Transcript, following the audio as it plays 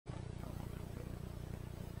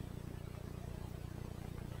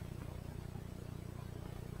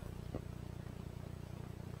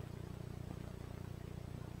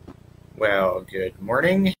Well, good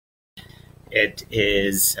morning. It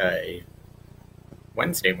is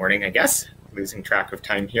Wednesday morning, I guess. Losing track of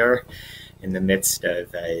time here in the midst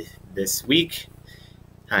of this week.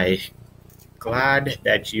 I'm glad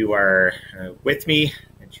that you are with me,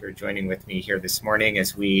 that you're joining with me here this morning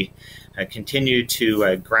as we continue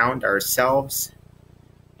to ground ourselves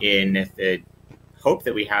in the hope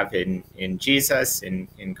that we have in Jesus,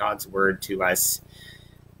 in God's word to us.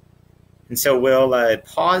 And so we'll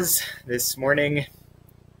pause this morning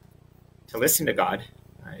to listen to God,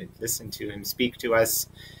 listen to him speak to us,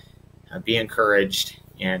 be encouraged,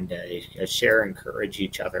 and share, encourage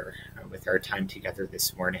each other with our time together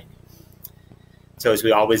this morning. So as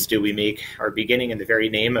we always do, we make our beginning in the very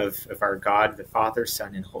name of our God, the Father,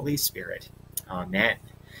 Son, and Holy Spirit. Amen.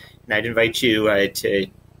 And I'd invite you to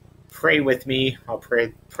pray with me. I'll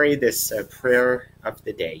pray this prayer of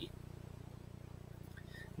the day.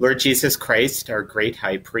 Lord Jesus Christ, our great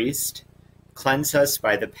high priest, cleanse us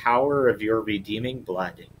by the power of your redeeming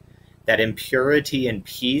blood, that in purity and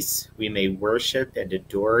peace we may worship and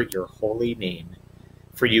adore your holy name.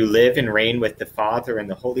 For you live and reign with the Father and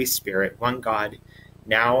the Holy Spirit, one God,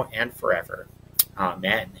 now and forever.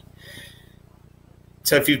 Amen.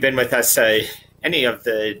 So if you've been with us any of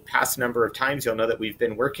the past number of times, you'll know that we've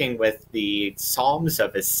been working with the Psalms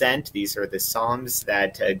of Ascent. These are the Psalms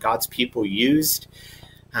that God's people used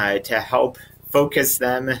to help focus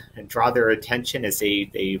them and draw their attention as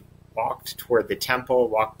they walked toward the temple,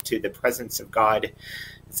 walked to the presence of God,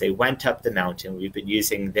 as they went up the mountain. We've been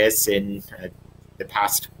using this in the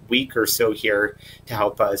past week or so here to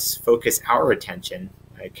help us focus our attention,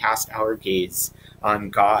 cast our gaze on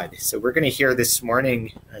God. So we're going to hear this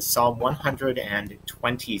morning Psalm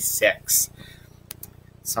 126.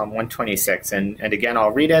 Psalm 126. And again,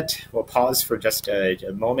 I'll read it. We'll pause for just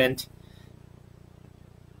a moment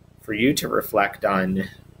for you to reflect on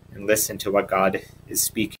and listen to what God is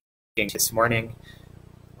speaking this morning.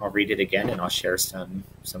 I'll read it again and I'll share some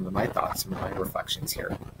of my thoughts, some of my reflections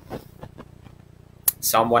here.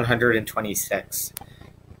 Psalm 126.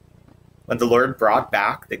 When the Lord brought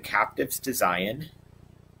back the captives to Zion,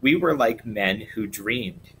 we were like men who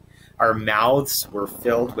dreamed. Our mouths were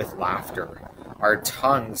filled with laughter, our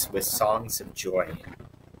tongues with songs of joy.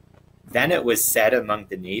 Then it was said among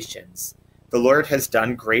the nations, the Lord has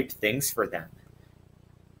done great things for them.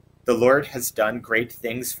 The Lord has done great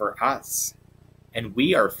things for us, and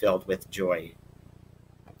we are filled with joy.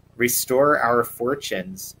 Restore our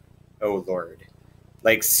fortunes, O Lord,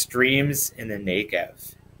 like streams in the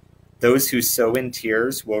Negev. Those who sow in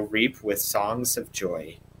tears will reap with songs of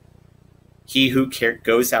joy. He who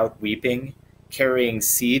goes out weeping, carrying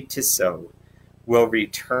seed to sow, will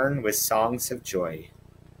return with songs of joy,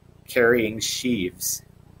 carrying sheaves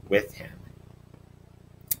with him.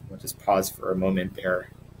 We'll just pause for a moment there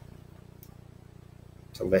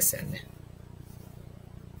to listen.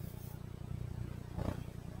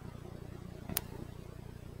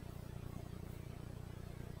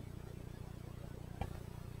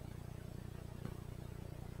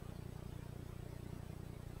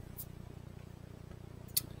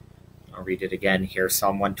 I'll read it again here,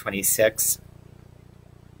 Psalm 126.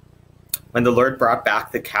 When the Lord brought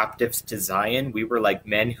back the captives to Zion, we were like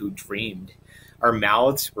men who dreamed. Our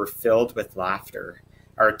mouths were filled with laughter,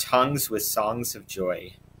 our tongues with songs of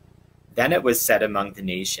joy. Then it was said among the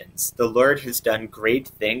nations, the Lord has done great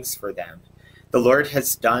things for them. The Lord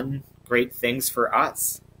has done great things for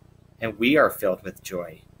us, and we are filled with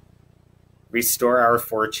joy. Restore our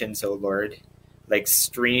fortunes, O Lord, like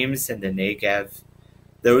streams in the Negev.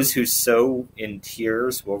 Those who sow in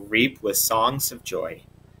tears will reap with songs of joy.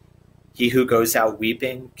 He who goes out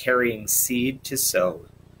weeping, carrying seed to sow,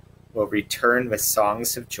 will return with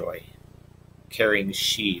songs of joy, carrying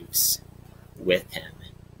sheaves with him.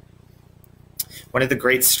 One of the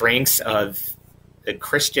great strengths of the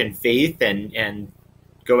Christian faith and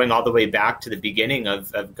going all the way back to the beginning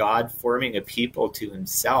of God forming a people to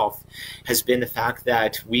himself has been the fact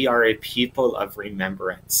that we are a people of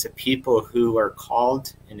remembrance, a people who are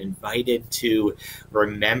called and invited to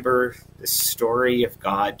remember the story of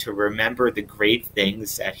God, to remember the great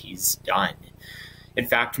things that he's done. In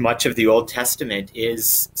fact, much of the Old Testament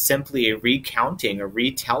is simply a recounting, a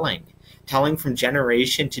retelling, telling from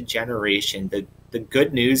generation to generation the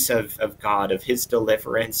good news of God, of his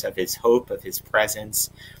deliverance, of his hope, of his presence,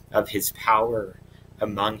 of his power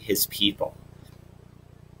among his people.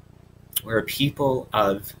 We're a people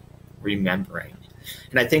of remembering.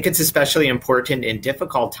 And I think it's especially important in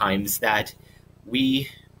difficult times that we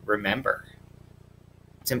remember.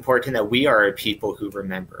 It's important that we are a people who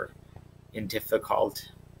remember in difficult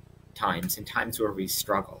times, in times where we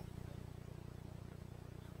struggle.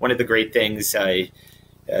 One of the great things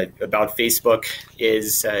about Facebook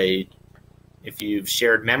is if you've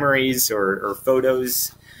shared memories or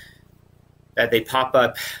photos, that they pop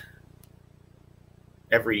up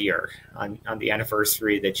every year on the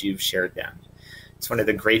anniversary that you've shared them. It's one of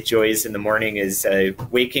the great joys in the morning is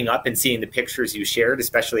waking up and seeing the pictures you shared,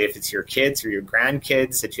 especially if it's your kids or your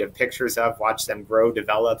grandkids that you have pictures of, watch them grow,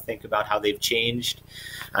 develop, think about how they've changed.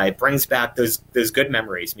 It brings back those good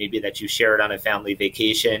memories, maybe that you shared on a family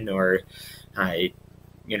vacation or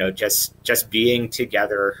just being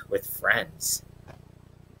together with friends.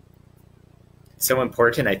 So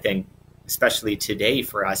important, I think, especially today,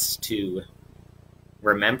 for us to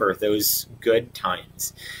remember those good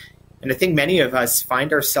times. And I think many of us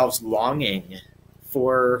find ourselves longing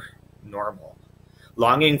for normal,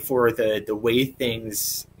 longing for the way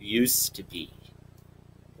things used to be,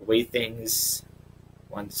 the way things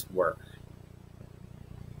once were.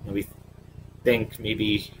 And we think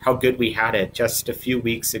maybe how good we had it just a few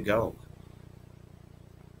weeks ago,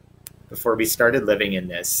 before we started living in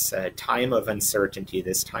this time of uncertainty,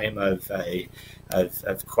 this time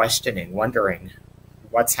of questioning, wondering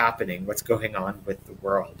what's happening, what's going on with the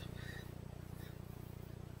world.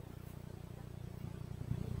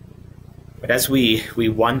 But as we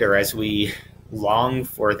wonder, as we long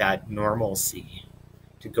for that normalcy,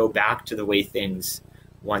 to go back to the way things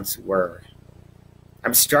once were,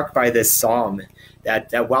 I'm struck by this psalm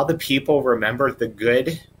that while the people remember the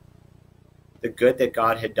good that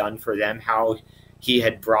God had done for them, how he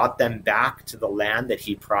had brought them back to the land that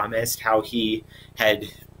he promised, how he had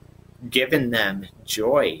given them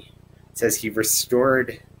joy. It says he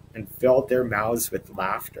restored and filled their mouths with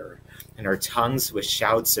laughter and our tongues with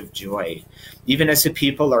shouts of joy. Even as the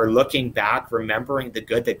people are looking back, remembering the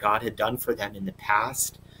good that God had done for them in the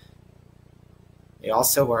past, they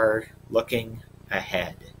also are looking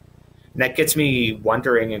ahead. And that gets me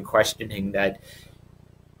wondering and questioning that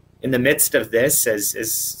in the midst of this,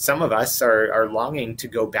 as some of us are longing to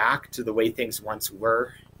go back to the way things once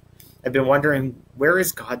were, I've been wondering, where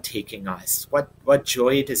is God taking us? What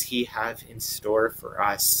joy does he have in store for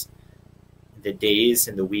us in the days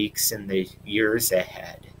and the weeks and the years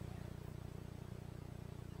ahead?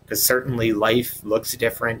 Because certainly life looks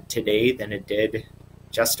different today than it did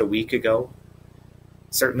just a week ago.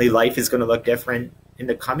 Certainly life is going to look different in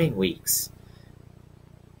the coming weeks.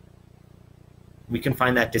 We can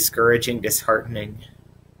find that discouraging, disheartening.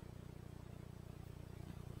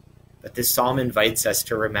 But this psalm invites us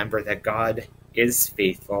to remember that God is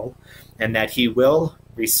faithful and that he will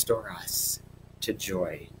restore us to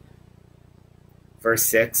joy. Verse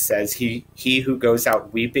 6 says, He who goes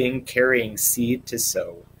out weeping, carrying seed to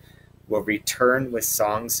sow, will return with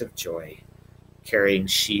songs of joy, carrying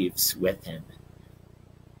sheaves with him.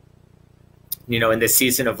 In this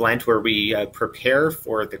season of Lent where we prepare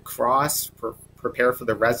for the cross, prepare for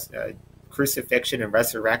the crucifixion and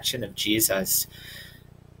resurrection of Jesus,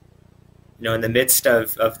 in the midst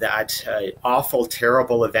of that awful,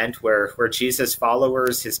 terrible event where Jesus'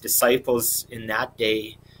 followers, his disciples in that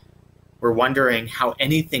day, were wondering how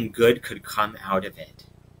anything good could come out of it,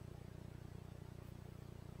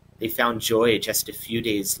 they found joy just a few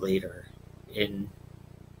days later in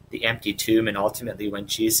the empty tomb, and ultimately when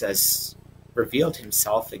Jesus revealed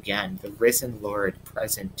himself again, the risen Lord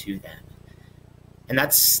present to them. And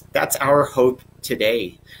that's our hope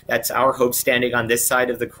today. That's our hope standing on this side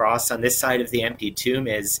of the cross, on this side of the empty tomb,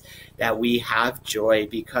 is that we have joy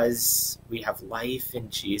because we have life in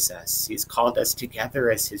Jesus. He's called us together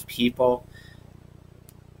as his people,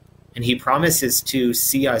 and he promises to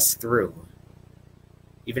see us through,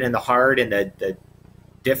 even in the hard and the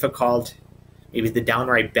difficult, maybe the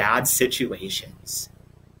downright bad situations.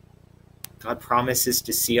 God promises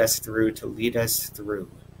to see us through, to lead us through,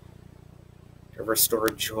 to restore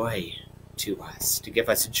joy to us, to give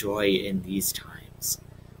us joy in these times.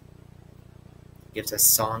 He gives us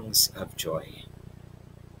songs of joy.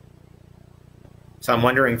 So I'm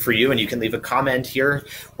wondering for you, and you can leave a comment here,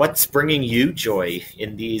 what's bringing you joy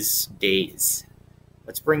in these days?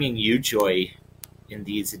 What's bringing you joy in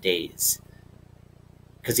these days?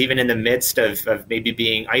 Because even in the midst of maybe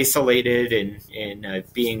being isolated and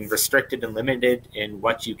being restricted and limited in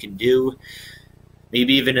what you can do,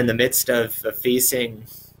 maybe even in the midst of facing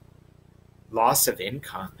loss of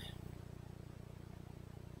income,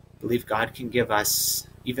 I believe God can give us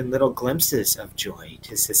even little glimpses of joy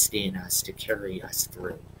to sustain us, to carry us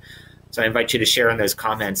through. So I invite you to share in those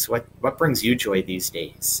comments what brings you joy these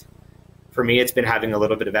days. For me, it's been having a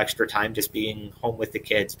little bit of extra time, just being home with the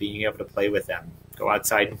kids, being able to play with them, go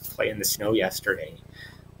outside and play in the snow yesterday,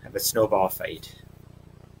 have a snowball fight.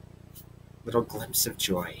 Little glimpse of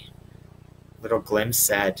joy. little glimpse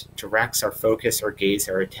that directs our focus, our gaze,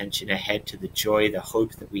 our attention ahead to the joy, the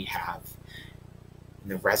hope that we have in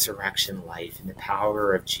the resurrection life, in the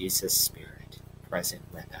power of Jesus' Spirit present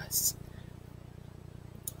with us.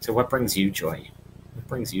 So what brings you joy? What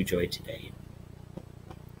brings you joy today?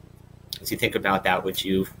 As you think about that, would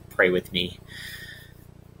you pray with me?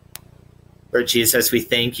 Lord Jesus, we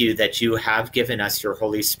thank you that you have given us your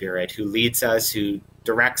Holy Spirit, who leads us, who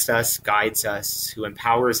directs us, guides us, who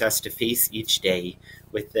empowers us to face each day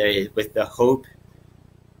with the hope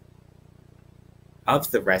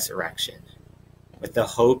of the resurrection, with the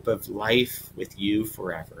hope of life with you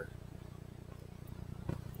forever.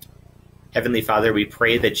 Heavenly Father, we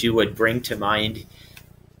pray that you would bring to mind,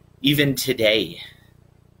 even today,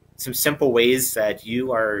 some simple ways that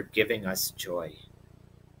you are giving us joy.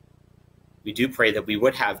 We do pray that we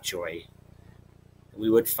would have joy. We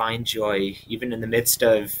would find joy even in the midst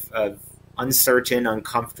of uncertain,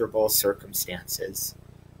 uncomfortable circumstances.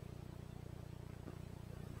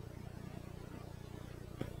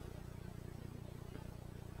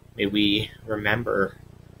 May we remember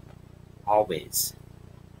always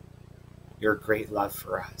your great love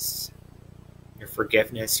for us, your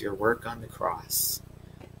forgiveness, your work on the cross,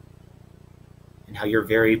 and how your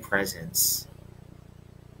very presence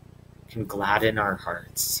can gladden our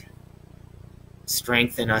hearts,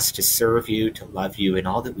 strengthen us to serve you, to love you in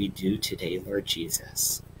all that we do today, Lord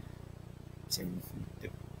Jesus. It's in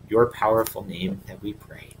your powerful name that we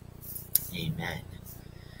pray. Amen.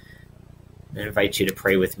 I invite you to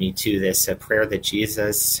pray with me too, this a prayer that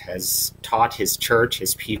Jesus has taught his church,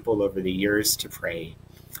 his people over the years to pray.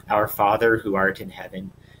 Our Father, who art in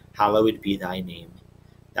heaven, hallowed be thy name.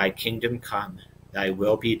 Thy kingdom come, thy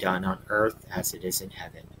will be done on earth as it is in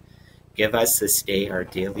heaven. Give us this day our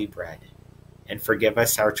daily bread, and forgive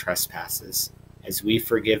us our trespasses, as we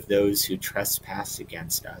forgive those who trespass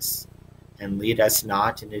against us. And lead us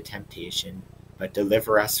not into temptation, but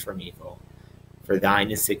deliver us from evil. For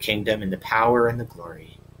thine is the kingdom and the power and the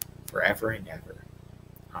glory, forever and ever.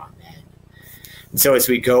 Amen. And so as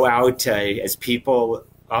we go out as people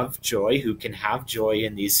of joy, who can have joy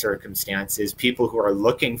in these circumstances, people who are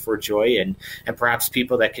looking for joy, and perhaps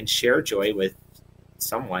people that can share joy with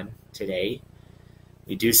someone today,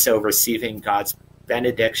 we do so receiving God's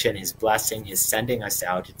benediction, his blessing, his sending us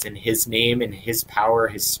out. It's in his name and his power,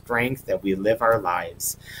 his strength that we live our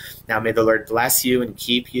lives. Now may the Lord bless you and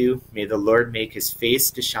keep you. May the Lord make his face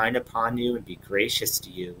to shine upon you and be gracious to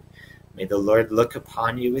you. May the Lord look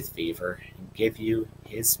upon you with favor and give you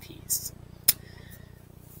his peace.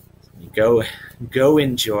 Go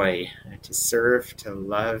in joy to serve, to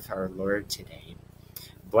love our Lord today.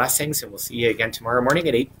 Blessings, and we'll see you again tomorrow morning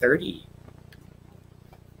at 8:30.